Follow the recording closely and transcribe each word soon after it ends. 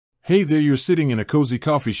Hey there, you're sitting in a cozy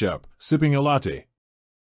coffee shop, sipping a latte.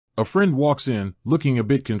 A friend walks in, looking a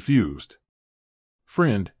bit confused.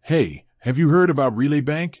 Friend, hey, have you heard about Relay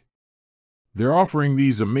Bank? They're offering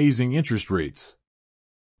these amazing interest rates.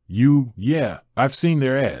 Yeah, I've seen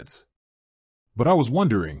their ads. But I was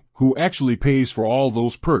wondering, who actually pays for all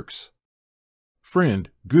those perks? Friend,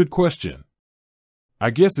 good question. I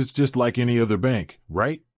guess it's just like any other bank,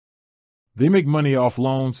 right? They make money off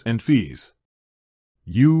loans and fees.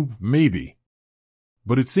 Maybe.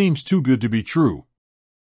 But it seems too good to be true.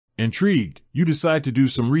 Intrigued, you decide to do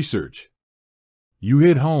some research. You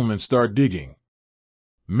head home and start digging.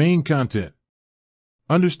 Main content.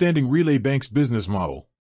 Understanding Relay Bank's business model.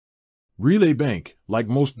 Relay Bank, like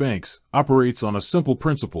most banks, operates on a simple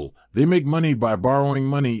principle. They make money by borrowing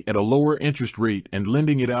money at a lower interest rate and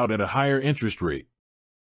lending it out at a higher interest rate.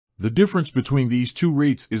 The difference between these two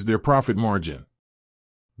rates is their profit margin.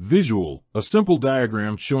 Visual, a simple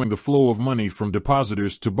diagram showing the flow of money from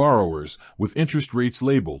depositors to borrowers, with interest rates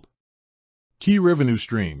labeled. Key revenue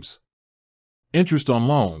streams. Interest on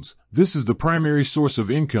loans. This is the primary source of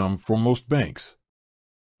income for most banks.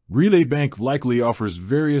 Relay Bank likely offers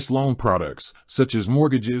various loan products, such as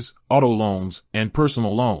mortgages, auto loans, and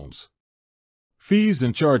personal loans. Fees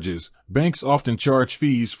and charges. Banks often charge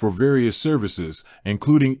fees for various services,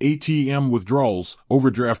 including ATM withdrawals,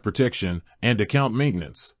 overdraft protection, and account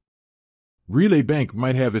maintenance. Relay Bank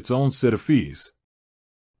might have its own set of fees.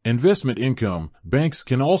 Investment income. Banks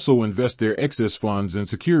can also invest their excess funds in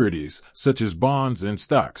securities, such as bonds and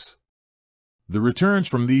stocks. The returns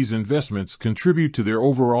from these investments contribute to their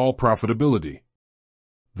overall profitability.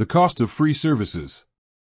 The cost of free services.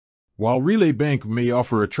 While Relay Bank may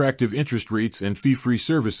offer attractive interest rates and fee-free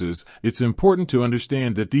services, it's important to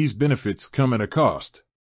understand that these benefits come at a cost.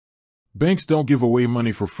 Banks don't give away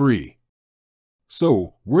money for free.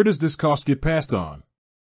 So, where does this cost get passed on?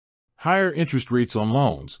 Higher interest rates on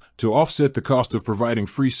loans. To offset the cost of providing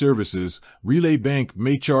free services, Relay Bank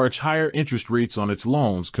may charge higher interest rates on its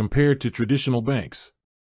loans compared to traditional banks.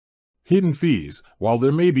 Hidden fees. While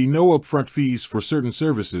there may be no upfront fees for certain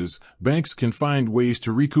services, banks can find ways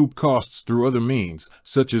to recoup costs through other means,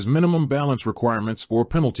 such as minimum balance requirements or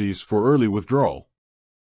penalties for early withdrawal.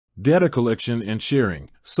 Data collection and sharing.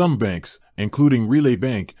 Some banks, including Relay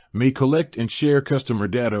Bank, may collect and share customer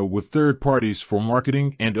data with third parties for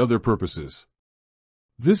marketing and other purposes.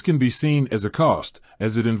 This can be seen as a cost,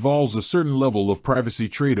 as it involves a certain level of privacy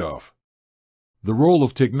trade-off. The role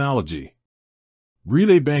of technology.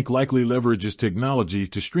 Relay Bank likely leverages technology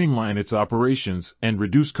to streamline its operations and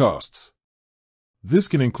reduce costs. This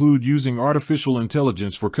can include using artificial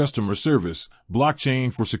intelligence for customer service,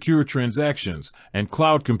 blockchain for secure transactions, and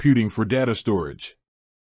cloud computing for data storage.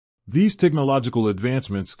 These technological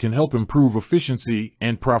advancements can help improve efficiency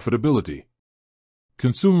and profitability.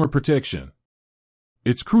 Consumer protection.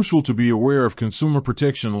 It's crucial to be aware of consumer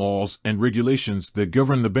protection laws and regulations that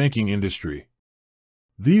govern the banking industry.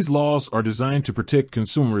 These laws are designed to protect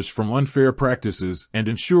consumers from unfair practices and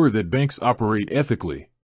ensure that banks operate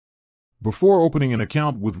ethically. Before opening an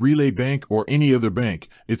account with Relay Bank or any other bank,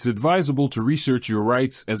 it's advisable to research your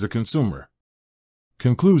rights as a consumer.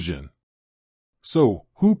 Conclusion. So,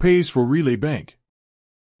 who pays for Relay Bank?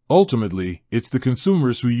 Ultimately, it's the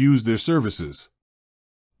consumers who use their services.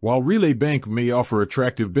 While Relay Bank may offer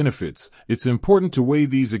attractive benefits, it's important to weigh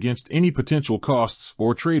these against any potential costs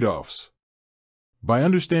or trade-offs. By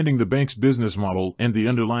understanding the bank's business model and the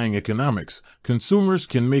underlying economics, consumers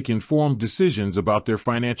can make informed decisions about their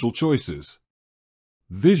financial choices.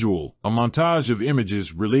 Visual, a montage of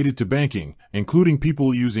images related to banking, including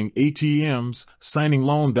people using ATMs, signing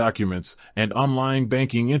loan documents, and online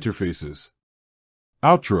banking interfaces.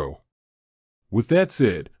 Outro. With that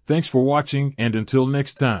said, thanks for watching, and until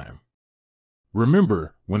next time.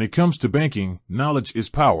 Remember, when it comes to banking, knowledge is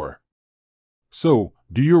power. So,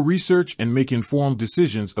 do your research and make informed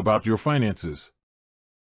decisions about your finances.